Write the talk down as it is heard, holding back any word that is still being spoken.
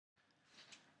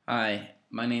Hi,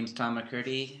 my name's Tom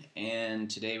McCurdy, and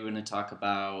today we're going to talk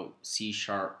about C#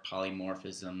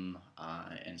 polymorphism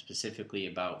and specifically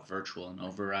about virtual and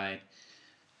override.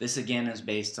 This again is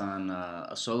based on a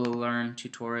SoloLearn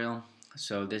tutorial.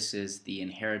 So this is the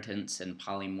inheritance and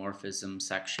polymorphism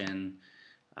section.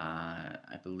 I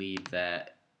believe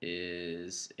that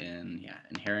is in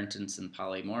inheritance and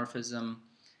polymorphism,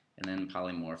 and then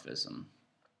polymorphism.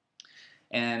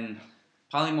 And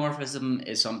polymorphism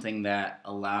is something that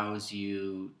allows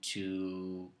you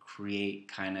to create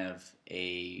kind of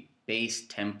a base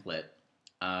template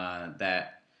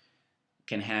that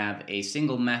can have a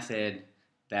single method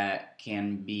that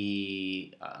can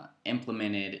be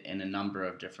implemented in a number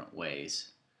of different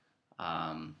ways.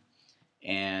 And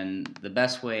the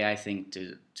best way I think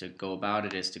to go about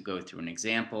it is to go through an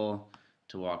example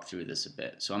to walk through this a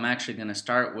bit. So I'm actually going to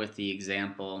start with the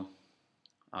example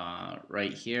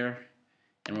right here,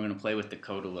 and we're going to play with the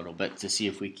code a little bit to see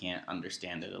if we can't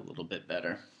understand it a little bit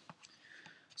better.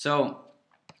 So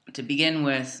to begin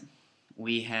with,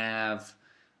 we have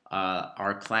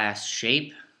our class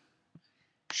shape.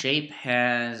 Shape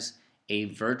has a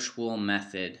virtual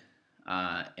method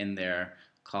in there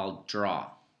called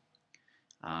draw,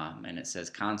 and it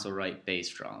says console write base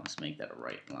draw. Let's make that a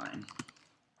right line.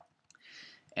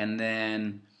 And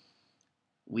then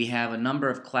we have a number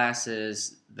of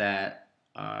classes that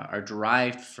are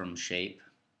derived from shape,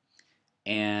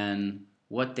 and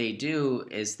what they do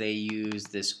is they use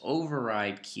this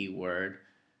override keyword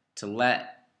to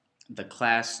let the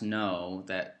class know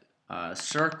that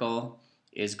circle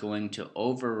is going to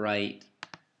overwrite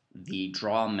the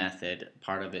draw method,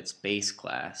 part of its base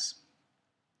class.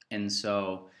 And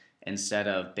so instead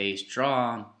of base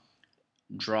draw,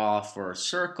 draw for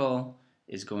circle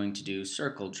is going to do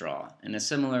circle draw. In a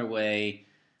similar way,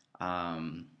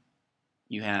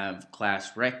 you have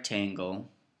class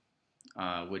rectangle,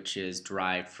 which is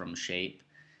derived from shape,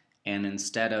 and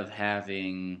instead of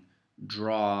having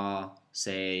draw,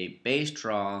 say base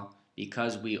draw,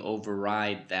 because we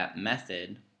override that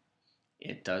method,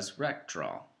 it does rect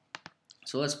draw.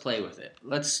 So let's play with it.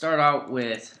 Let's start out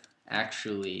with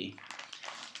actually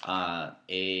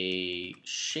a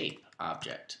shape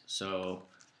object. So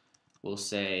we'll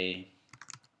say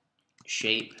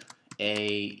shape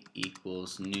A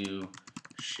equals new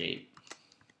shape.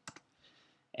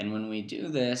 And when we do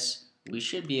this, we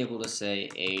should be able to say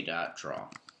a.draw.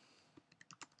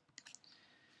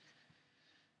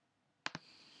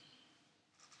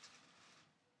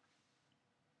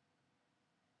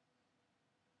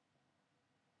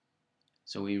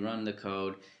 So we run the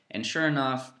code, and sure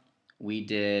enough, we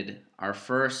did our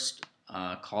first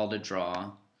call to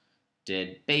draw,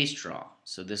 did base draw.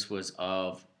 So this was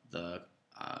of the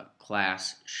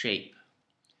class shape.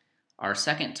 Our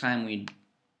second time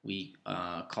we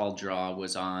called draw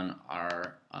was on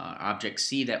our object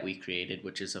C that we created,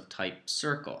 which is of type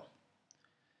circle.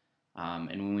 And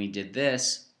when we did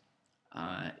this,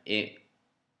 it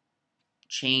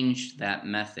changed that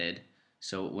method,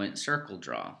 so it went circle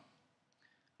draw.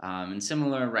 And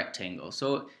similar rectangle.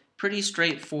 So pretty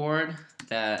straightforward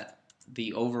that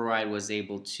the override was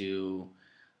able to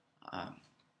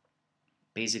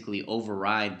basically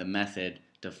override the method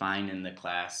defined in the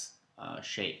class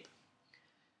shape.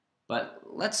 But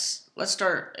let's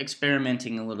start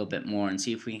experimenting a little bit more and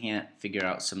see if we can't figure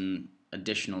out some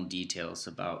additional details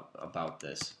about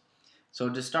this. So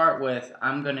to start with,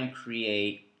 I'm going to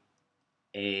create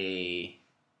a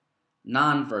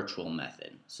non-virtual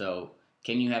method. So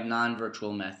can you have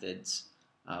non-virtual methods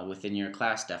within your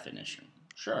class definition?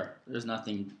 Sure, there's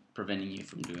nothing preventing you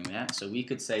from doing that. So we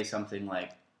could say something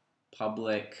like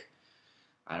public,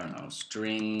 I don't know,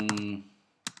 string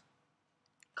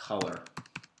color.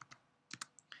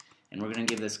 And we're going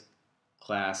to give this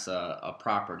class a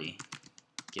property,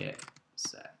 get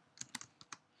set.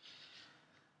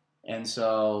 And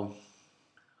so,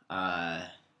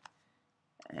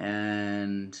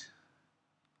 and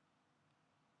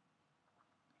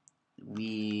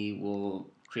we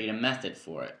will create a method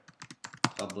for it,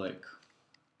 public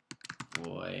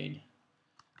void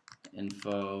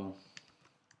info,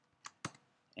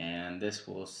 and this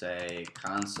will say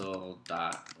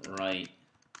console.write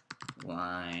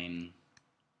line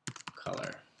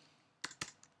color.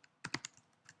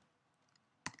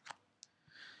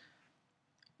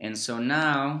 And so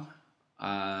now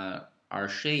our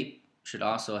shape should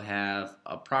also have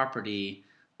a property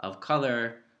of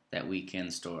color that we can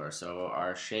store. So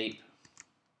our shape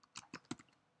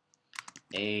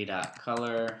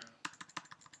a.color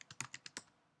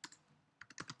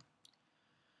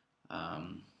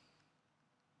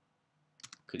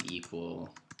could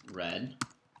equal red.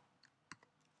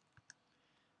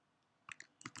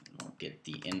 get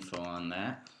the info on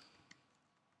that.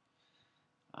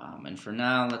 And for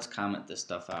now, let's comment this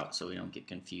stuff out so we don't get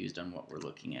confused on what we're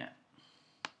looking at.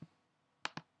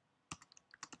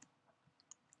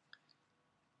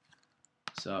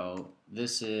 So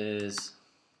this is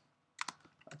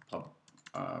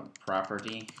a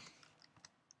property,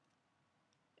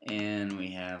 and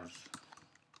we have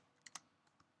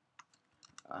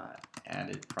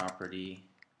added property,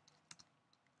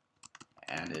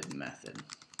 added method,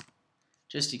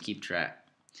 just to keep track.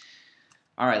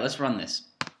 All right, let's run this.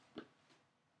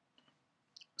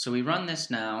 So we run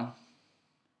this now,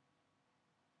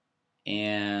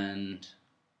 and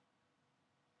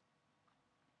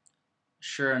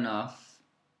sure enough,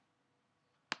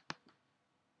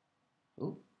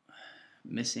 oh,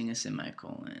 missing a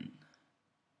semicolon.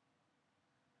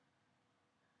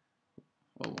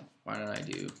 Whoa, why did I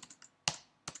do?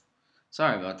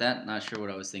 Sorry about that, not sure what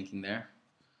I was thinking there.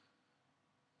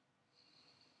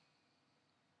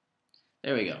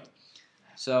 There we go.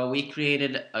 So we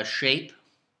created a shape.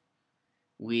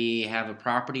 We have a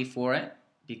property for it,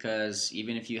 because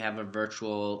even if you have a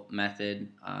virtual method,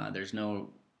 there's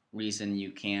no reason you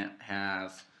can't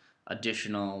have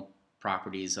additional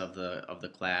properties of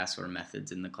the class or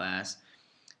methods in the class.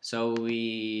 So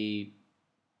we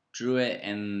drew it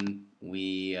and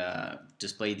we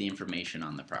displayed the information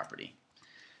on the property.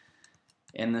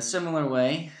 In the similar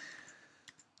way,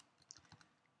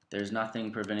 there's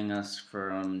nothing preventing us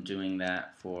from doing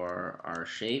that for our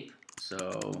shape. So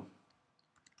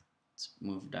let's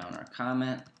move down our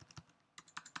comment.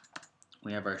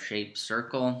 We have our shape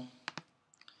circle.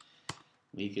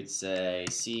 We could say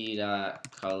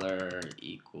c.color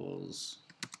equals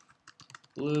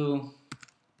blue,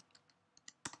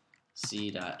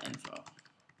 c.info.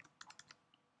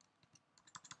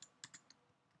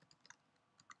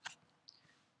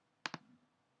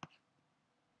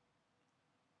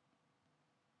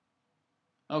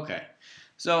 Okay,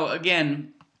 so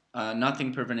again,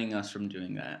 nothing preventing us from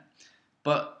doing that.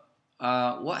 But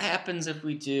what happens if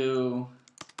we do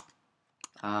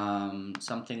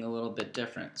something a little bit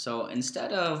different? So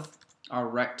instead of our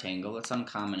rectangle, let's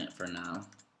uncomment it for now.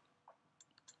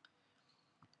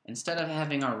 Instead of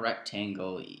having our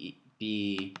rectangle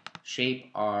be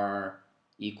shape r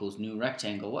equals new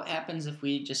rectangle, what happens if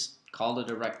we just called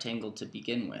it a rectangle to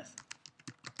begin with?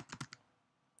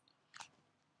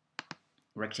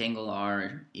 Rectangle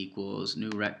r equals new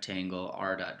rectangle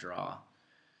r.draw.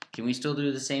 Can we still do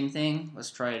the same thing?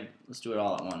 Let's do it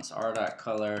all at once.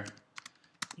 r.color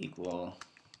equal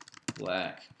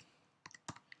black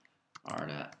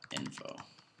r.info.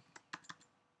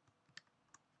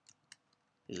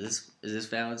 Is this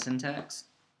valid syntax?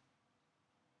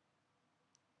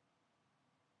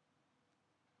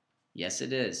 Yes,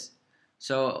 it is.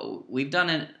 So we've done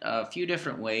it a few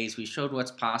different ways. We showed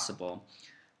what's possible,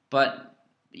 but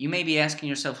you may be asking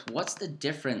yourself, what's the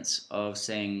difference of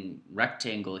saying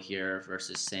rectangle here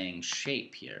versus saying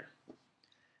shape here?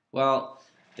 Well,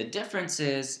 the difference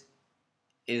is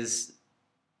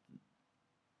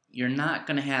you're not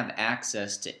going to have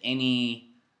access to any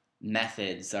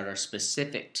methods that are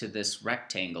specific to this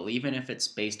rectangle, even if it's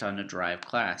based on a derived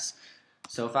class.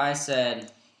 So if I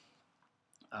said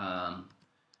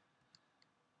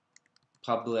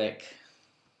public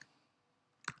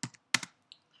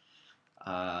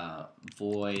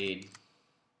void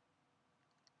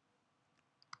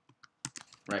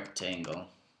rectangle,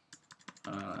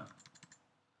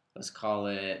 let's call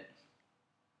it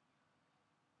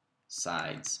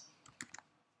sides.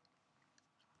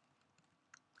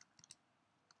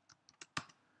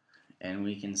 And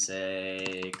we can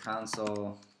say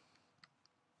console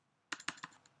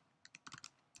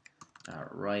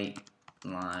right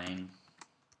line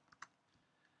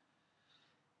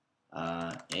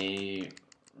a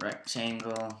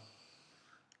rectangle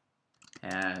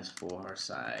has 4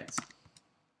 sides.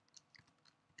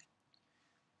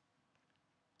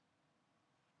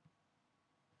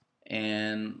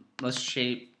 And let's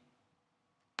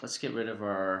get rid of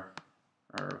our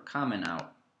comment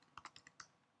out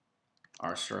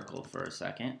our circle for a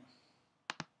second.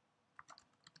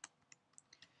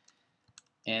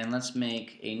 And let's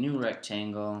make a new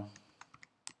rectangle.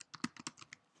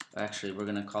 Actually, we're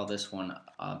going to call this one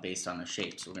based on a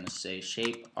shape. So we're going to say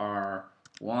shape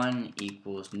R1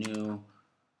 equals new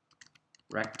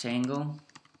rectangle.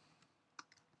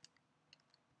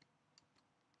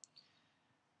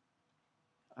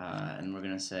 And we're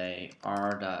going to say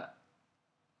R dot.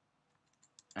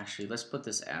 Actually, let's put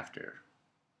this after.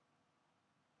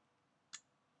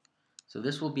 So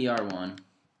this will be R1.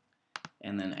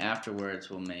 And then afterwards,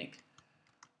 we'll make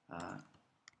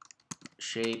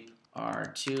shape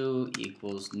R2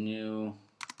 equals new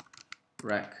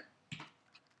rectangle.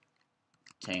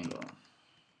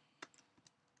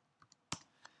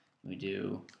 We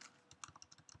do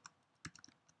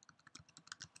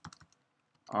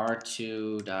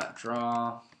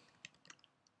R2.draw,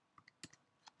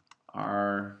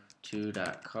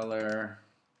 R2.color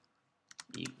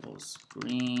equals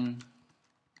green,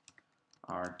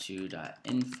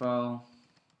 R2.info.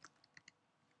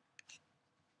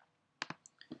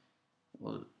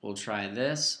 We'll try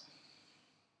this.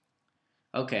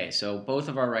 Okay, so both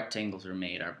of our rectangles are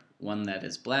made, our one that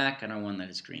is black and our one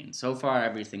that is green. So far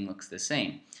everything looks the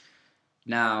same.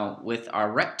 Now with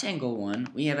our rectangle one,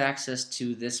 we have access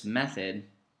to this method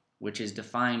which is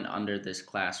defined under this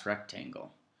class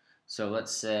rectangle. So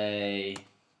let's say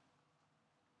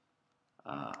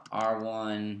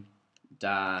R1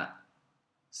 dot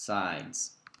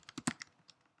sides.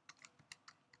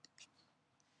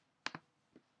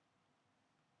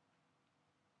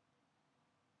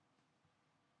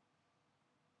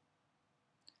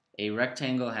 A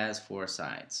rectangle has 4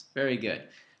 sides. Very good.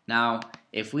 Now,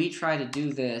 if we try to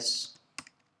do this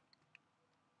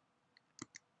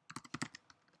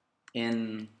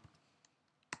in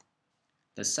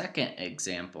the second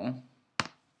example,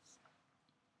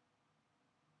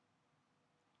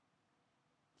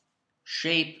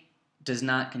 shape does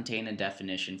not contain a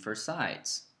definition for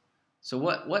sides. So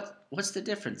what's the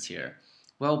difference here?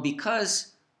 Well,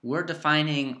 because we're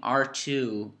defining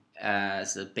R2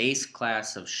 as a base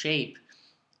class of shape,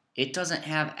 it doesn't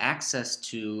have access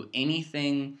to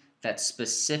anything that's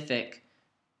specific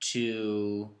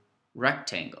to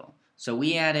rectangle. So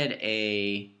we added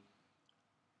a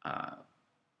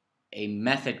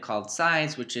method called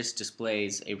sides, which just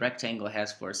displays a rectangle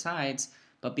has 4 sides,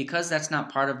 but because that's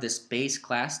not part of this base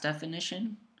class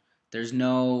definition, there's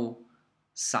no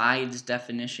sides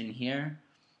definition here,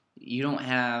 you don't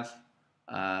have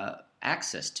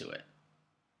access to it.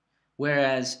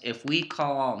 Whereas if we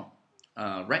call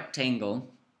rectangle,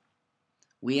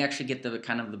 we actually get the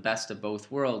kind of the best of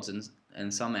both worlds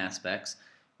in some aspects.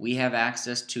 We have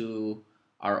access to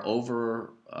our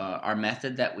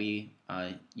method that we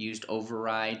used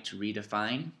override to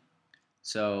redefine.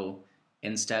 So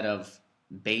instead of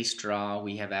base draw,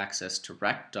 we have access to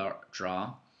rect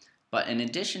draw. But in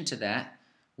addition to that,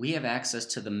 we have access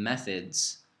to the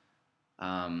methods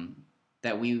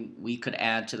that we could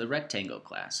add to the rectangle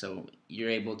class. So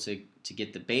you're able to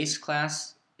get the base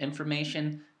class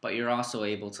information, but you're also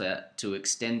able to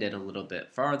extend it a little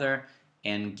bit farther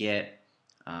and get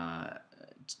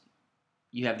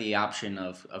you have the option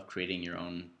of creating your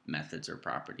own methods or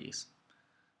properties.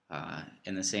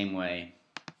 In the same way,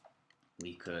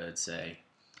 we could say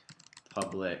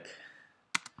public,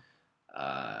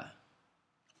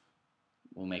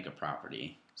 we'll make a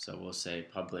property. So we'll say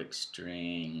public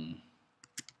string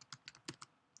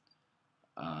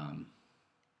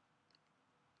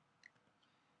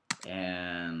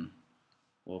and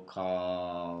we'll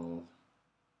call,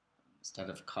 instead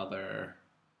of color,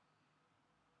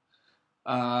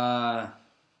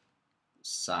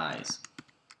 size.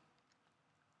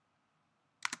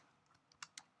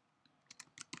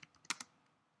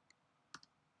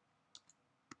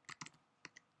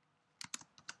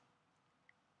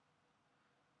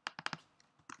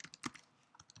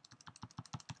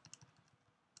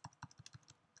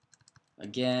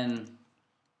 Again,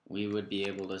 we would be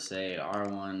able to say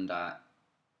R1 dot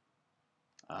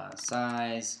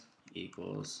size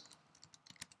equals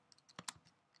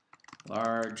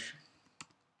large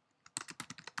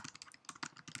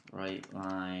right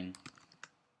line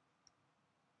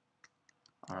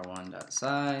R1 dot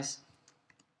size.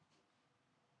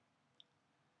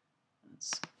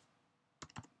 Let's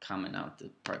comment out the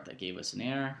part that gave us an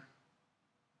error.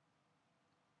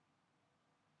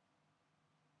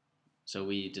 So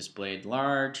we displayed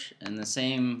large. In the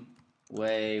same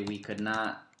way, we could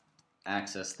not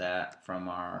access that from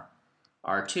our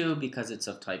R2 because it's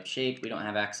of type shape. We don't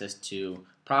have access to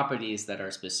properties that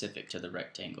are specific to the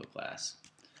rectangle class.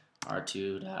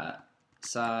 R2 dot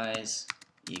size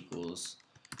equals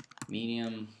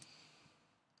medium.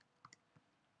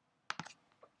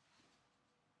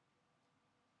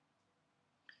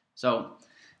 So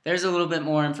there's a little bit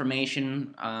more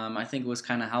information. I think it was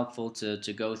kind of helpful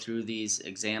to go through these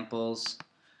examples.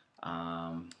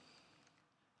 I'm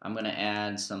going to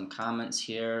add some comments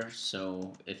here,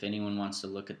 so if anyone wants to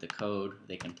look at the code,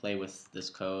 they can play with this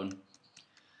code.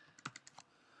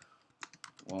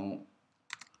 Won't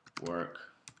work,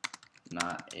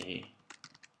 not a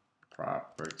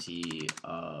property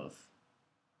of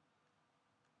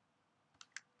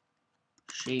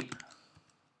shape.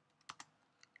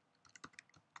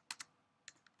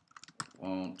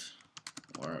 won't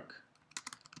work,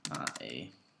 not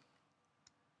a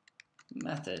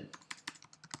method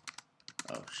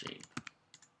of shape.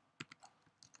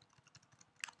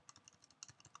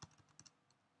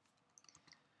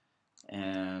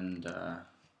 And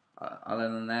other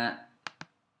than that,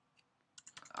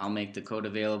 I'll make the code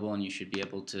available and you should be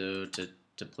able to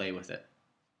play with it.